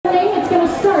going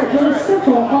to start with a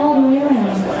circle all the way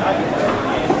around.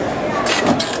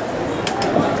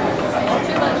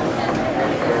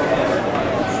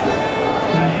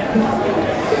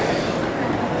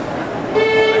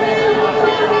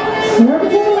 Circle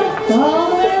to the left, all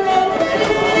the way around.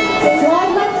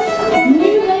 Slide left,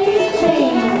 new ladies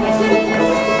change.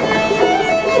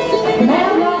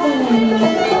 Mad Robin.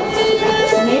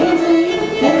 Ladies lead,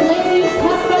 and ladies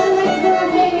tap their legs for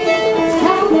a hay.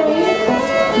 Halfway,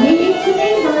 meet your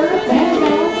neighbor, and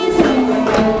dance and sing.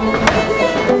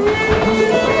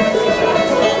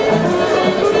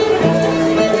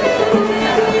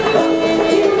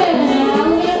 Two men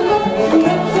out in the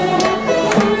hips and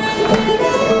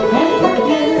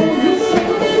partner who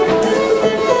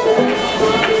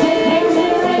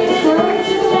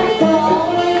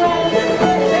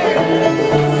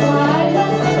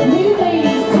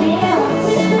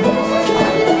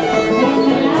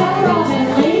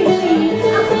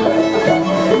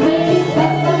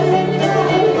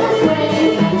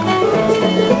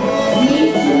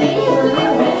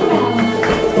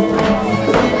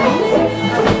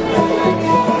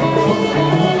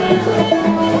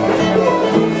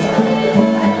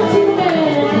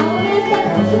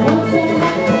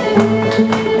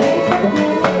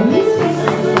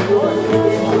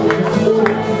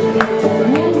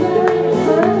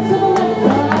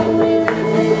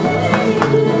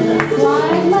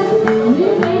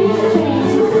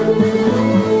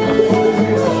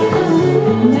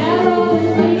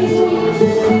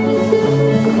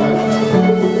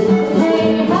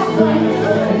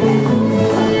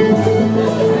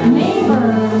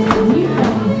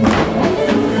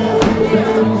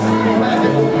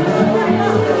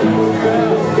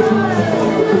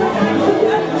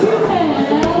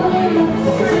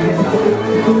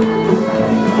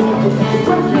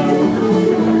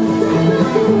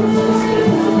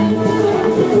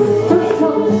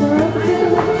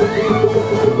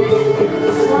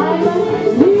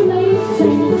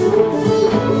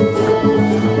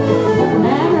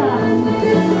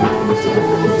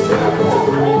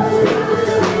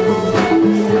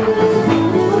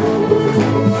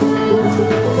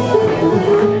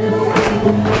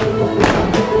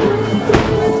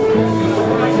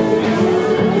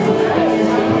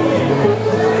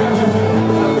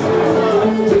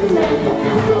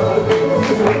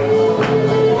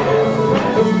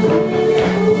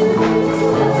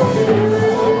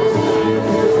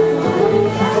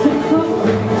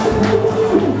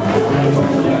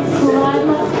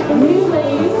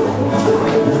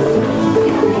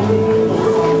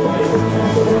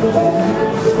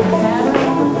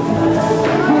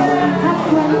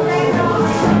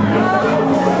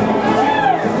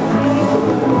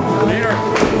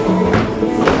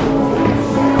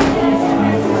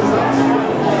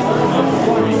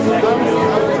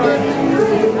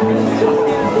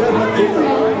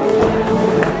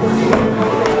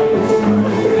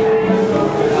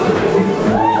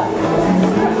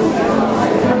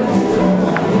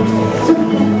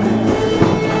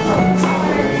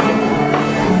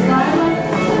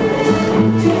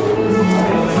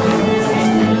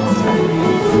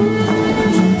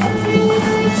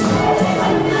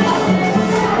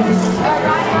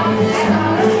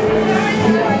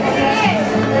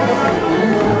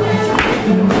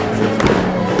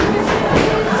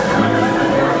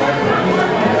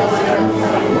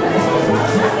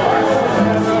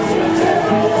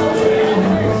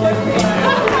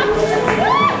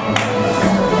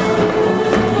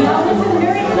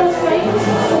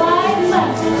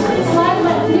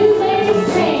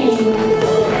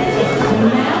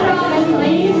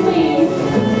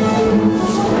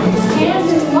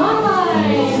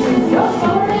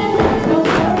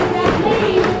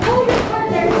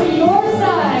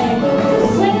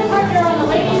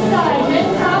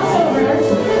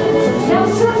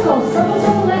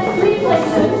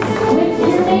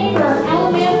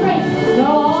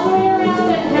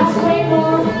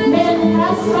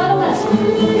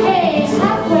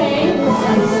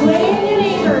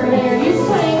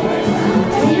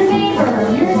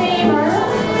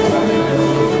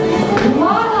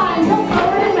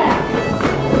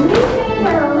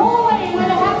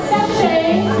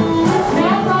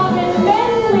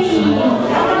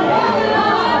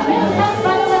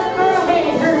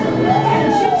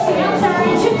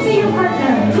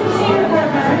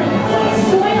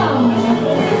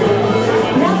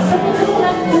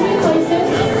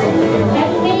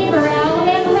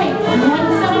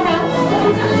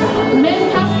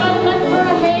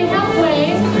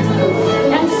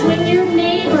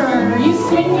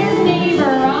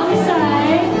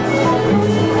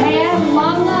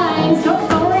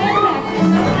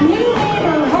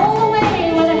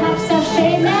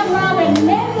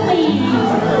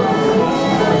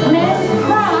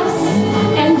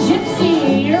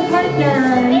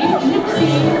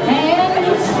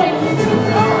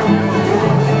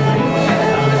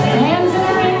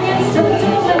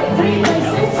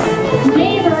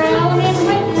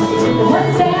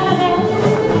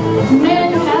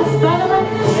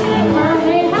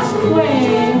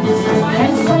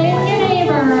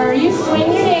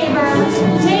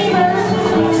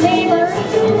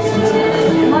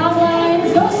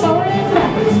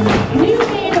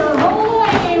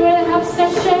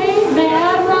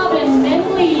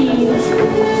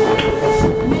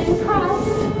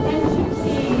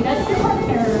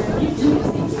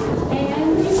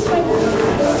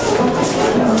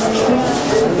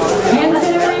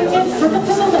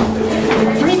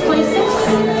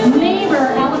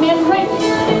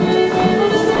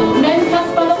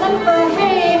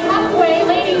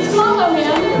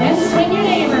and swing your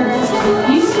neighbor.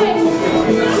 You swing.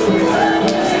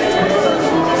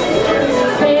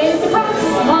 Face across,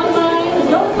 long lines,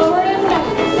 go forward and back.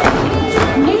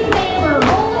 New neighbor,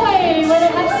 roll away with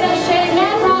a half sachet,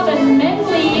 man robin, men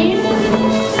lead.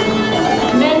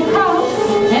 Men cross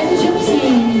and gypsy.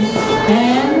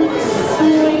 And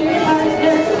swing your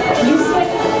partner. You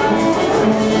swing.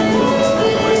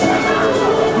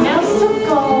 Now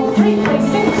circle, 3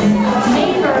 places.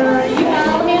 Neighbor, you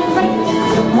out in right.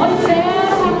 1 6.